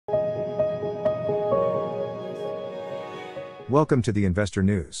Welcome to the Investor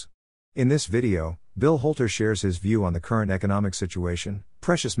News. In this video, Bill Holter shares his view on the current economic situation,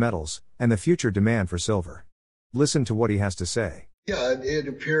 precious metals, and the future demand for silver. Listen to what he has to say. Yeah, it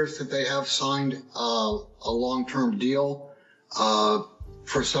appears that they have signed a long-term deal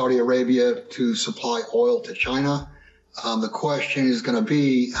for Saudi Arabia to supply oil to China. The question is going to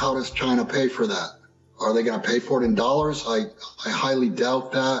be, how does China pay for that? Are they going to pay for it in dollars? I highly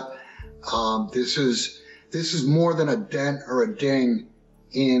doubt that. This is more than a dent or a ding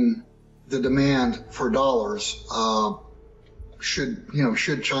in the demand for dollars.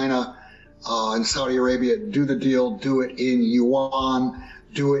 Should China and Saudi Arabia do the deal, do it in yuan,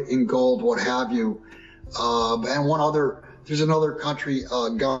 do it in gold, what have you. And there's another country,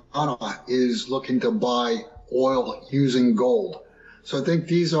 Ghana, is looking to buy oil using gold. So I think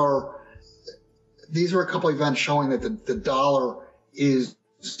these are a couple of events showing that the dollar is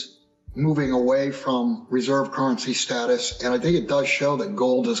moving away from reserve currency status, and I think it does show that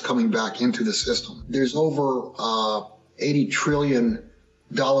gold is coming back into the system. There's over $80 trillion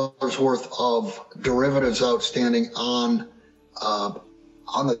worth of derivatives outstanding on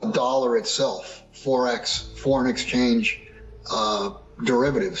the dollar itself, forex, foreign exchange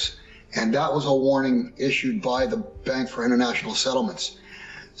derivatives, and that was a warning issued by the Bank for International Settlements.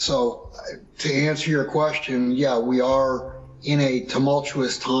 So to answer your question, yeah, we are in a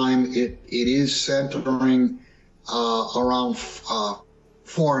tumultuous time. It is centering around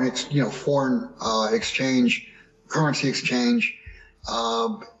foreign exchange, currency exchange,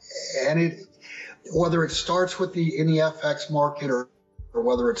 and whether it starts in the FX market or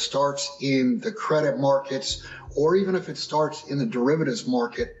whether it starts in the credit markets, or even if it starts in the derivatives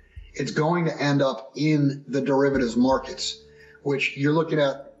market, it's going to end up in the derivatives markets, which you're looking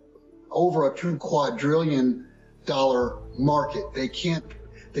at over a $2 quadrillion market. They can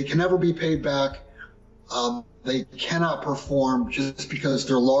never be paid back. They cannot perform just because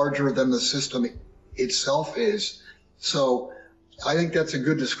they're larger than the system itself is. So I think that's a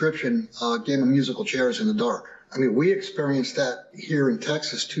good description, game of musical chairs in the dark. I mean, we experienced that here in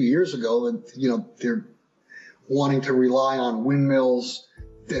Texas 2 years ago, and they're wanting to rely on windmills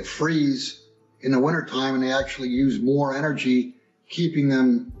that freeze in the wintertime, and they actually use more energy keeping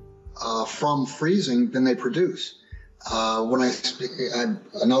them from freezing than they produce. When I speak,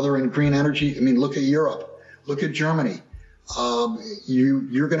 another in green energy, I mean, look at Europe, look at Germany.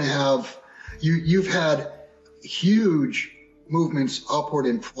 You're going to have, you've had huge movements upward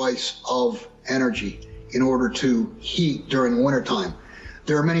in price of energy in order to heat during wintertime.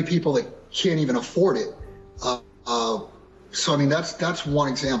 There are many people that can't even afford it. So I mean, that's one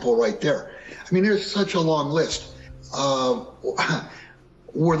example right there. I mean, there's such a long list.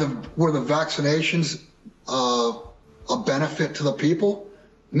 Were the vaccinations a benefit to the people?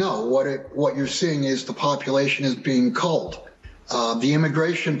 No. What you're seeing is the population is being culled. The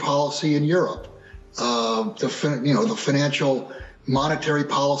immigration policy in Europe, the financial monetary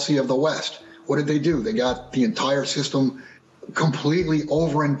policy of the West. What did they do? They got the entire system completely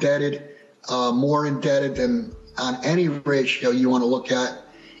over indebted, more indebted than on any ratio you want to look at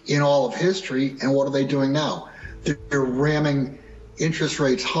in all of history. And what are they doing now? They're ramming interest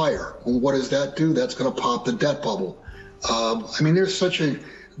rates higher. And what does that do? That's going to pop the debt bubble. I mean, there's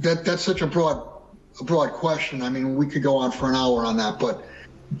that's such a broad question. I mean, we could go on for an hour on that, but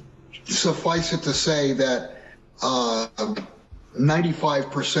suffice it to say that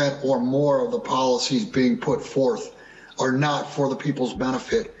 95% or more of the policies being put forth are not for the people's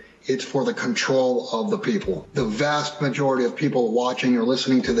benefit. It's for the control of the people. The vast majority of people watching or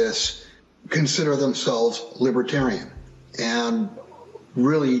listening to this consider themselves libertarian. And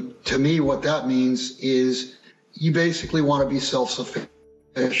really, to me, what that means is you basically want to be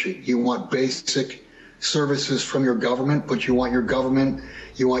self-sufficient. You want basic services from your government, but you want your government,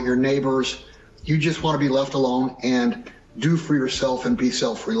 you want your neighbors. You just want to be left alone and do for yourself and be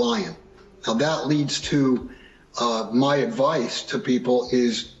self-reliant. Now that leads to my advice to people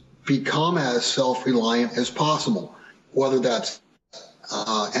is become as self-reliant as possible, whether that's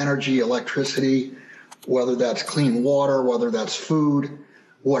energy, electricity, whether that's clean water, whether that's food,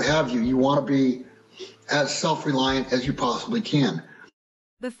 what have you. You want to be as self-reliant as you possibly can.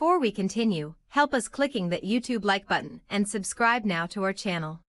 Before we continue, help us clicking that YouTube like button and subscribe now to our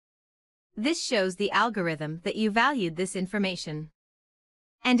channel. This shows the algorithm that you valued this information.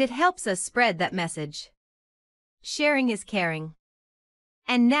 And it helps us spread that message. Sharing is caring.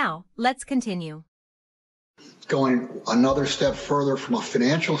 And now, let's continue. Going another step further from a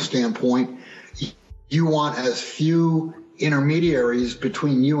financial standpoint, you want as few intermediaries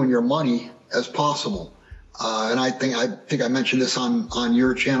between you and your money as possible. And I think I mentioned this on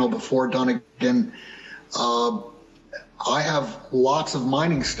your channel before, Dunnigan. I have lots of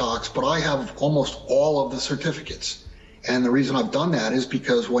mining stocks, but I have almost all of the certificates. And the reason I've done that is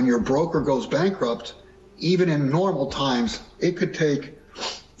because when your broker goes bankrupt, even in normal times, it could take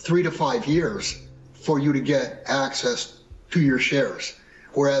 3 to 5 years for you to get access to your shares.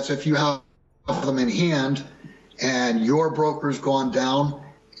 Whereas if you have them in hand and your broker's gone down,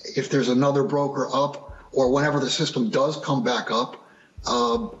 if there's another broker up, or whenever the system does come back up,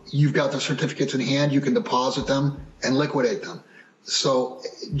 you've got the certificates in hand, you can deposit them and liquidate them. So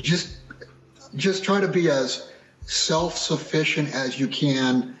just try to be as self-sufficient as you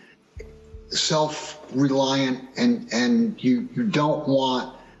can, self-reliant, and you don't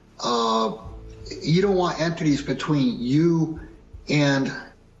want entities between you and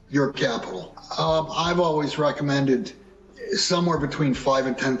your capital. I've always recommended somewhere between $5,000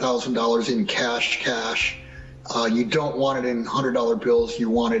 and $10,000 in cash. You don't want it in $100 bills, you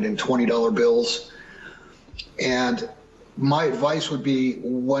want it in $20 bills. And my advice would be,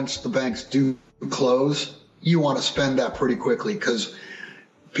 once the banks do close, you want to spend that pretty quickly, because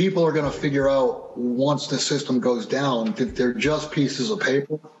people are going to figure out once the system goes down that they're just pieces of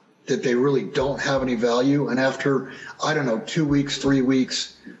paper, that they really don't have any value. And after, 2 weeks, 3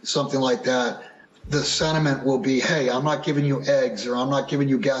 weeks, something like that, the sentiment will be, hey, I'm not giving you eggs, or I'm not giving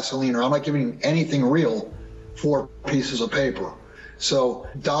you gasoline, or I'm not giving you anything real for pieces of paper. So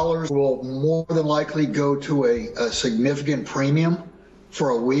dollars will more than likely go to a significant premium for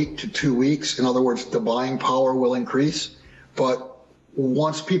a week to 2 weeks. In other words, the buying power will increase. But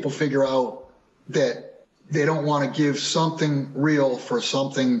once people figure out that they don't want to give something real for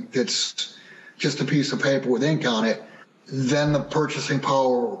something that's just a piece of paper with ink on it, then the purchasing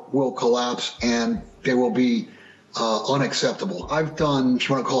power will collapse and they will be unacceptable. I've done, if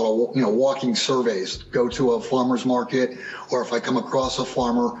you want to call it, walking surveys. Go to a farmer's market, or if I come across a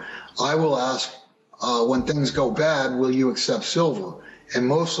farmer, I will ask, when things go bad, will you accept silver? And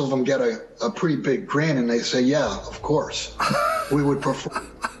most of them get a pretty big grin, and they say, yeah, of course. We would prefer.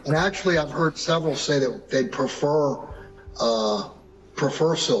 And actually, I've heard several say that they'd prefer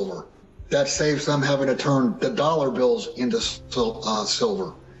silver. That saves them having to turn the dollar bills into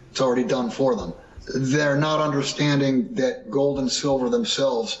silver. It's already done for them. They're not understanding that gold and silver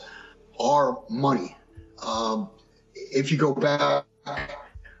themselves are money. If you go back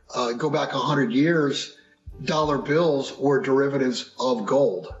 100 years, dollar bills were derivatives of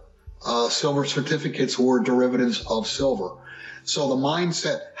gold. Silver certificates were derivatives of silver. So the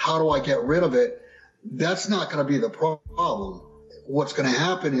mindset, how do I get rid of it? That's not going to be the problem. What's going to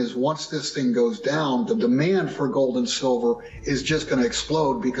happen is, once this thing goes down, the demand for gold and silver is just going to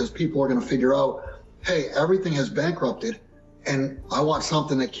explode, because people are going to figure out, hey, everything has bankrupted, and I want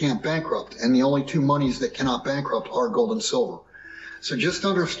something that can't bankrupt. And the only two monies that cannot bankrupt are gold and silver. So just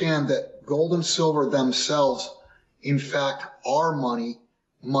understand that gold and silver themselves, in fact, are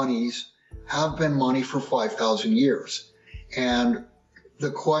monies, have been money for 5,000 years. And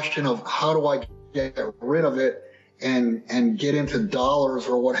the question of how do I get rid of it and get into dollars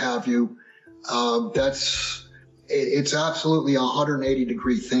or what have you, it's absolutely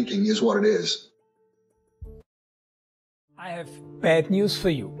 180-degree thinking is what it is. I have bad news for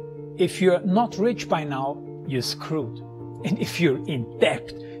you. If you're not rich by now, you're screwed. And if you're in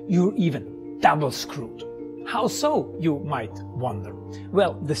debt, you're even double screwed. How so, you might wonder?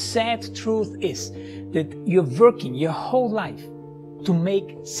 Well, the sad truth is that you're working your whole life to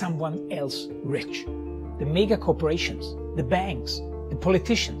make someone else rich. The mega corporations, the banks, the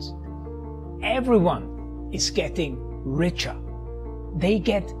politicians, everyone is getting richer. They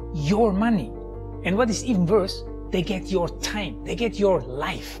get your money. And what is even worse, they get your time, they get your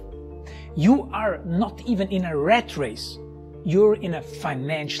life. You are not even in a rat race. You're in a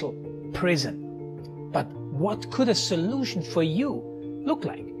financial prison. But what could a solution for you look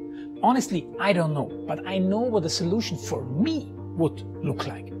like? Honestly, I don't know, but I know what a solution for me would look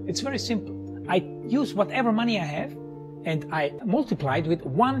like. It's very simple. I use whatever money I have and I multiply it with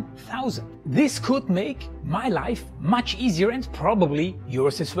 1,000. This could make my life much easier, and probably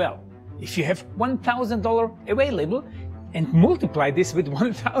yours as well. If you have $1,000 available and multiply this with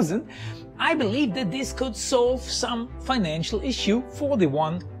 1,000, I believe that this could solve some financial issue for the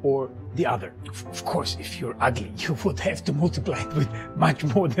one or the other. Of course, if you're ugly, you would have to multiply it with much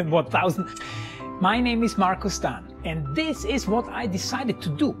more than 1,000. My name is Marco Stan, and this is what I decided to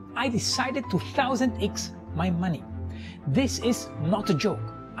do. I decided to 1000x my money. This is not a joke.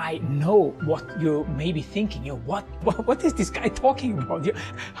 I know what you may be thinking. What is this guy talking about?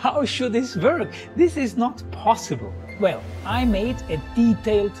 How should this work? This is not possible. Well, I made a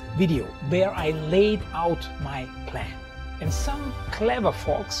detailed video where I laid out my plan. And some clever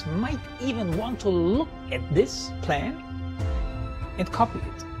folks might even want to look at this plan and copy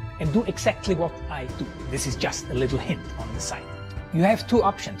it and do exactly what I do. This is just a little hint on the side. You have two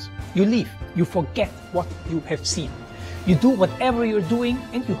options. You leave, you forget what you have seen. You do whatever you're doing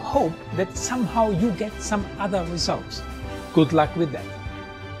and you hope that somehow you get some other results. Good luck with that.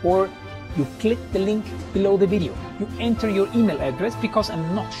 Or you click the link below the video. You enter your email address, because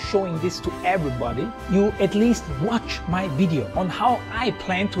I'm not showing this to everybody. You at least watch my video on how I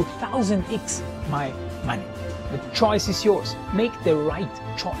plan to 1000x my money. The choice is yours. Make the right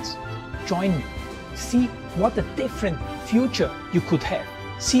choice. Join me. See what a different future you could have.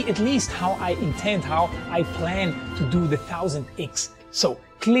 See at least how I intend, how I plan to do the 1000x. So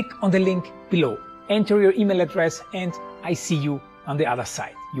click on the link below, enter your email address, and I see you on the other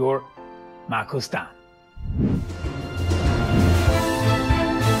side. Your Markus Dahn.